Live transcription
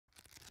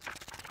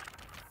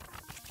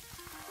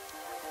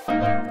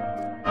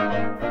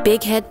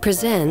BIGHEAD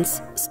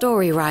presents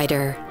Story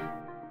Writer.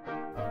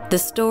 The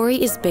story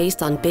is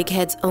based on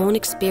BIGHEAD's own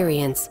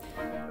experience.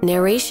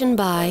 Narration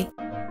by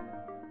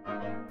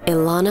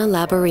Ilana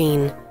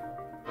Labourene.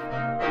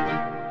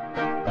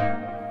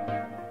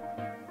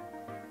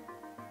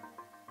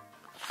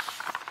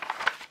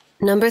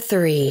 Number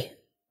 3.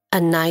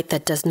 A Night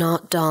That Does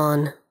Not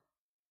Dawn.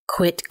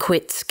 Quit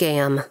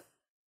Scam.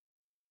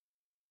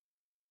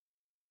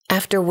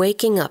 After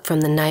waking up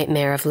from the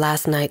nightmare of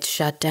last night's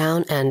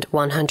shutdown and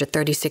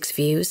 136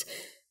 views,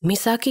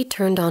 Misaki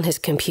turned on his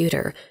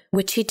computer,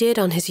 which he did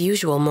on his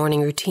usual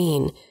morning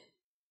routine.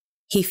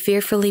 He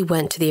fearfully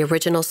went to the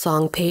original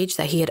song page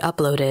that he had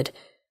uploaded.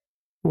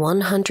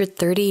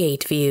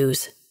 138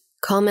 views.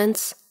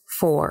 Comments,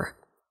 4.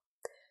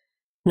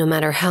 No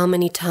matter how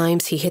many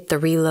times he hit the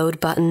reload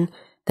button,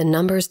 the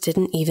numbers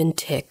didn't even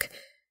tick.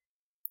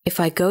 If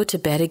I go to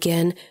bed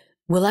again,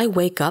 will I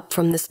wake up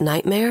from this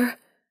nightmare?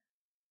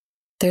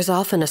 There's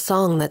often a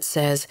song that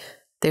says,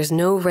 "There's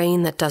no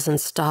rain that doesn't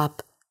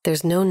stop,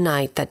 there's no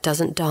night that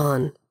doesn't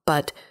dawn,"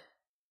 but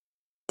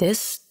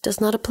this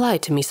does not apply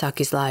to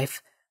Misaki's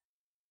life.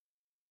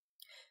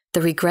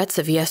 The regrets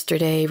of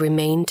yesterday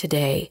remain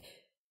today.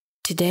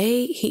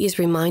 Today, he is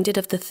reminded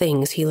of the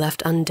things he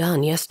left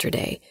undone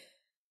yesterday.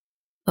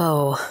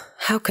 Oh,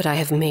 how could I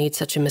have made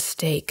such a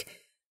mistake?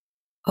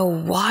 Oh,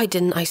 why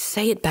didn't I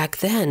say it back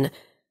then?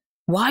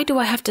 Why do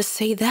I have to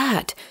say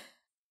that?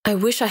 I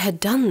wish I had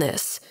done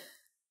this.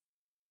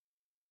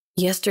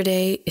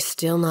 Yesterday is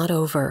still not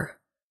over.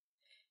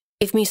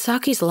 If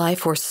Misaki's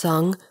life were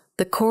sung,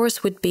 the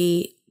chorus would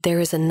be, "There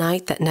is a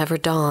night that never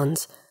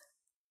dawns."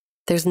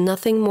 There's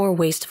nothing more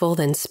wasteful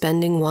than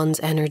spending one's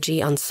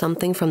energy on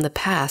something from the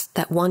past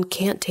that one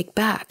can't take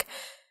back,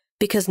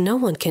 because no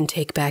one can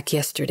take back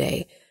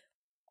yesterday.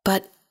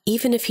 But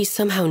even if he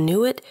somehow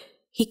knew it,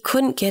 he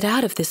couldn't get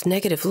out of this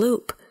negative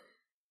loop.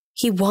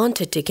 He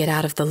wanted to get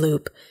out of the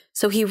loop,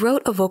 so he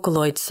wrote a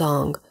Vocaloid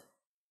song.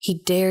 He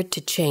dared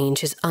to change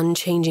his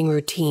unchanging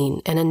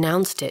routine and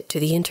announced it to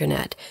the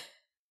internet.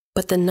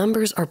 But the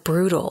numbers are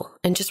brutal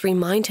and just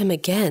remind him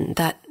again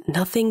that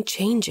nothing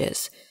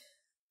changes.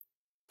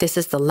 This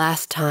is the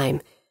last time.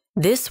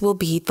 This will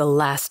be the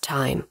last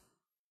time.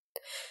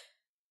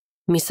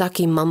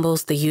 Misaki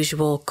mumbles the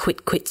usual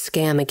quit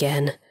scam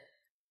again.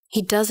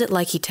 He does it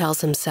like he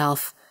tells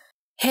himself,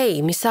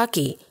 "Hey,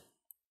 Misaki!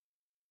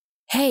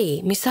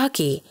 Hey,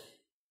 Misaki!"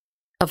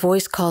 A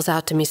voice calls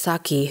out to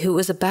Misaki, who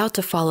is about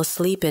to fall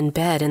asleep in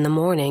bed in the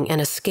morning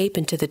and escape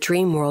into the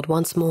dream world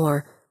once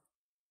more.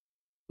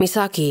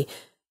 Misaki,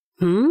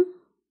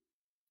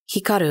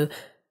 Hikaru,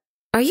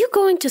 are you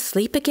going to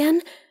sleep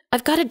again?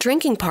 I've got a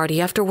drinking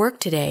party after work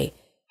today.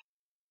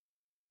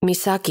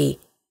 Misaki,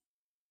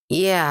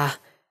 yeah.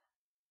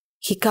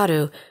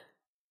 Hikaru,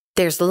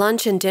 there's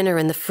lunch and dinner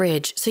in the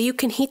fridge, so you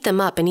can heat them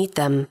up and eat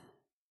them.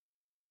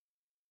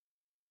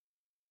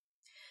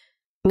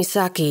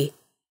 Misaki,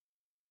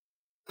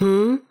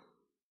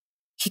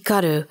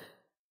 Hikaru,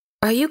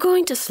 are you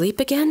going to sleep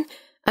again?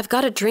 I've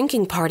got a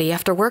drinking party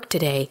after work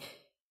today.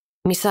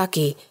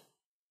 Misaki,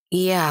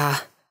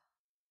 yeah.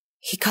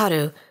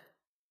 Hikaru,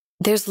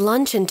 there's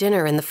lunch and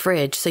dinner in the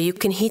fridge, so you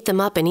can heat them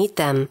up and eat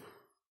them.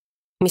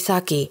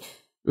 Misaki,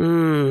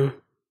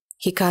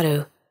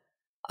 Hikaru,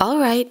 all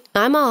right,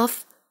 I'm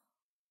off.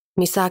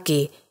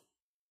 Misaki,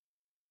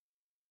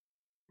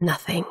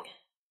 nothing.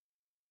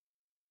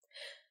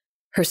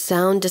 Her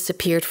sound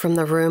disappeared from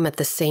the room at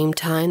the same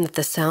time that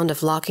the sound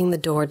of locking the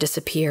door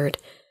disappeared.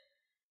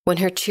 When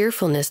her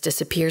cheerfulness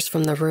disappears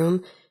from the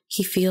room,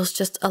 he feels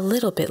just a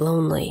little bit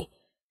lonely.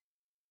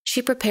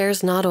 She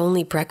prepares not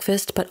only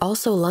breakfast but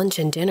also lunch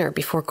and dinner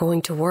before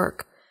going to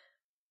work.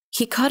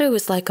 Hikaru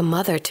is like a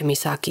mother to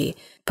Misaki,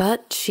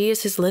 but she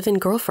is his live-in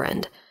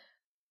girlfriend.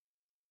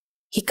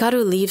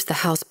 Hikaru leaves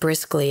the house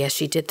briskly as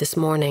she did this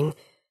morning.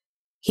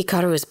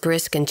 Hikaru is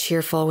brisk and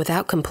cheerful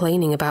without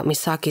complaining about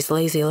Misaki's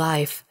lazy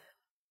life.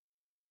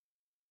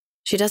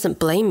 She doesn't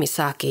blame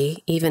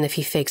Misaki, even if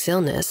he fakes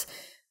illness,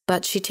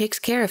 but she takes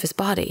care of his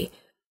body.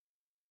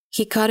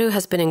 Hikaru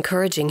has been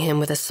encouraging him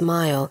with a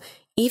smile,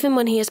 even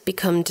when he has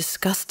become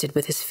disgusted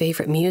with his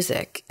favorite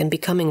music and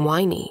becoming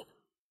whiny.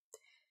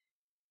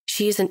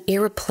 She is an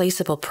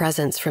irreplaceable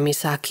presence for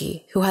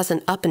Misaki, who has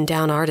an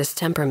up-and-down artist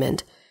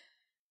temperament.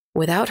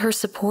 Without her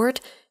support,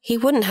 he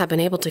wouldn't have been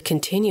able to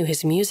continue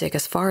his music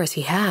as far as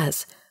he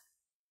has.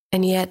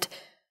 And yet,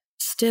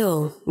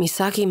 still,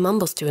 Misaki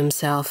mumbles to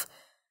himself,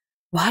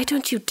 "Why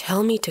don't you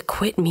tell me to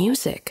quit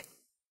music?"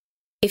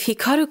 If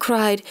Hikaru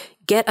cried,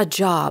 "Get a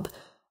job,"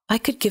 I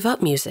could give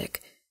up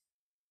music.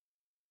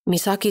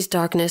 Misaki's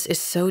darkness is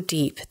so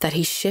deep that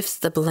he shifts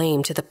the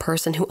blame to the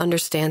person who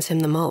understands him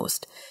the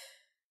most.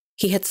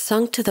 He had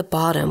sunk to the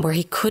bottom where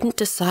he couldn't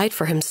decide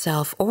for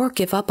himself or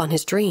give up on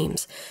his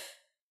dreams.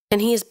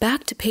 And he is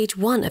back to page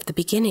 1 of the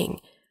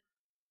beginning.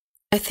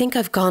 I think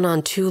I've gone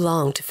on too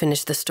long to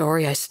finish the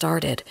story I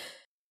started.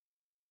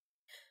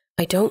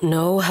 I don't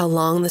know how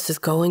long this is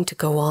going to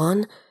go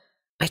on.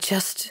 I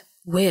just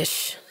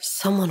wish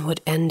someone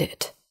would end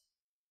it.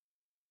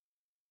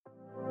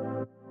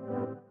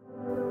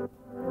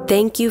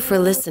 Thank you for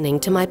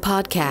listening to my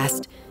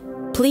podcast.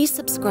 Please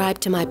subscribe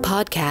to my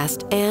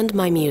podcast and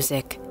my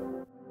music.